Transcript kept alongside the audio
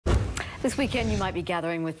This weekend, you might be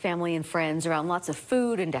gathering with family and friends around lots of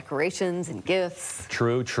food and decorations and gifts.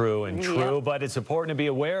 True, but it's important to be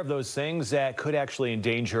aware of those things that could actually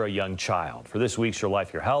endanger a young child. For this week's Your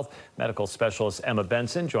Life, Your Health, medical specialist Emma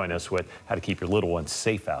Benson join us with how to keep your little ones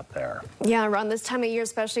safe out there. Yeah, around this time of year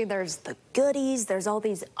especially, there's the goodies, there's all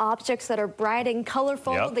these objects that are bright and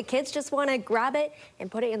colorful. Yep. The kids just want to grab it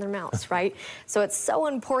and put it in their mouths, right? So it's so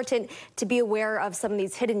important to be aware of some of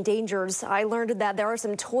these hidden dangers. I learned that there are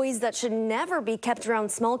some toys that should never be kept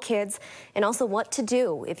around small kids, and also what to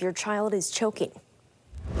do if your child is choking.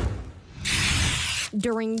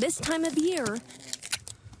 During this time of year,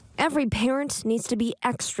 every parent needs to be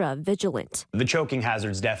extra vigilant. The choking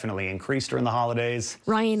hazard's definitely increased during the holidays.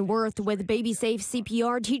 Ryan Worth with Baby Safe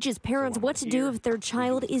CPR teaches parents what to do if their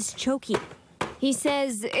child is choking. He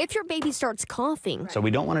says if your baby starts coughing, So we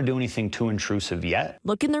don't want to do anything too intrusive yet.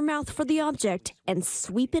 look in their mouth for the object and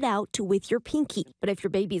sweep it out with your pinky. But if your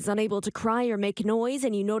baby is unable to cry or make noise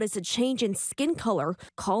and you notice a change in skin color,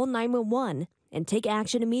 call 911 and take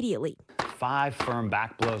action immediately. 5 firm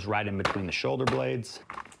back blows right in between the shoulder blades.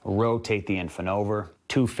 Rotate the infant over.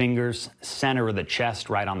 2 fingers, center of the chest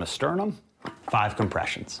right on the sternum. 5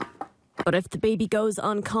 compressions. But if the baby goes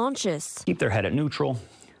unconscious, Keep their head at neutral.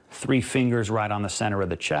 3 fingers right on the center of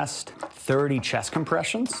the chest. 30 chest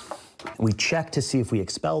compressions. We check to see if we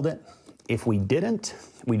expelled it. If we didn't,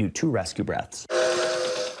 we do 2 rescue breaths.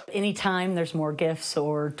 Anytime there's more gifts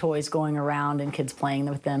or toys going around and kids playing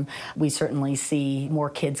with them, we certainly see more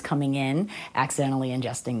kids coming in accidentally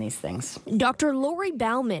ingesting these things. Dr. Lori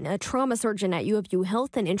Bauman, a trauma surgeon at UFU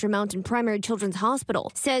Health and Intermountain Primary Children's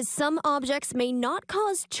Hospital, says some objects may not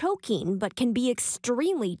cause choking, but can be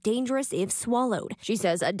extremely dangerous if swallowed. She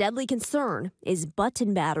says a deadly concern is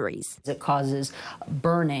button batteries. It causes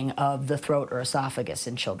burning of the throat or esophagus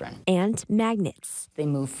in children. And magnets. They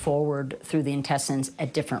move forward through the intestines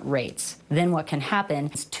at different rates. Then what can happen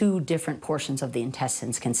is 2 different portions of the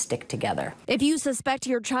intestines can stick together. If you suspect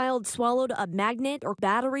your child swallowed a magnet or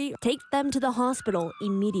battery, take them to the hospital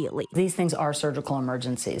immediately. These things are surgical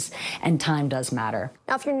emergencies, and time does matter.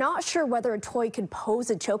 Now, if you're not sure whether a toy could pose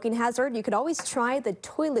a choking hazard, you could always try the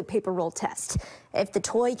toilet paper roll test. If the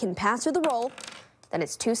toy can pass through the roll, then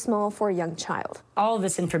it's too small for a young child. All of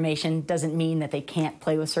this information doesn't mean that they can't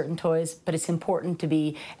play with certain toys, but it's important to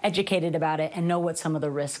be educated about it and know what some of the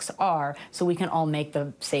risks are so we can all make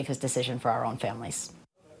the safest decision for our own families.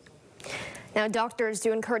 Now, doctors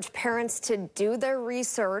do encourage parents to do their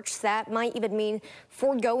research. That might even mean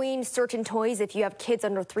foregoing certain toys if you have kids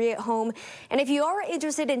under 3 at home. And if you are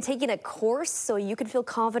interested in taking a course so you can feel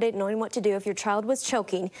confident knowing what to do if your child was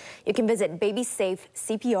choking, you can visit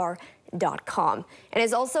babysafecpr.com. And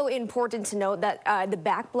it's also important to note that the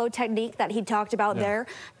back blow technique that he talked about there,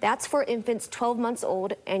 that's for infants 12 months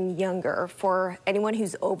old and younger. For anyone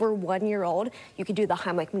who's over 1 year old, you can do the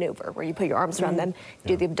Heimlich maneuver where you put your arms around them,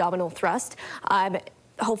 do the abdominal thrust.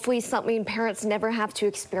 Hopefully something parents never have to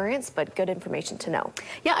experience, but good information to know.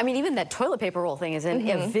 Yeah, I mean, even that toilet paper roll thing is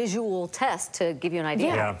a visual test to give you an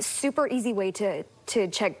idea. Yeah, super easy way to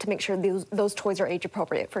check to make sure those toys are age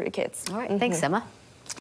appropriate for your kids. All right, thanks, Emma.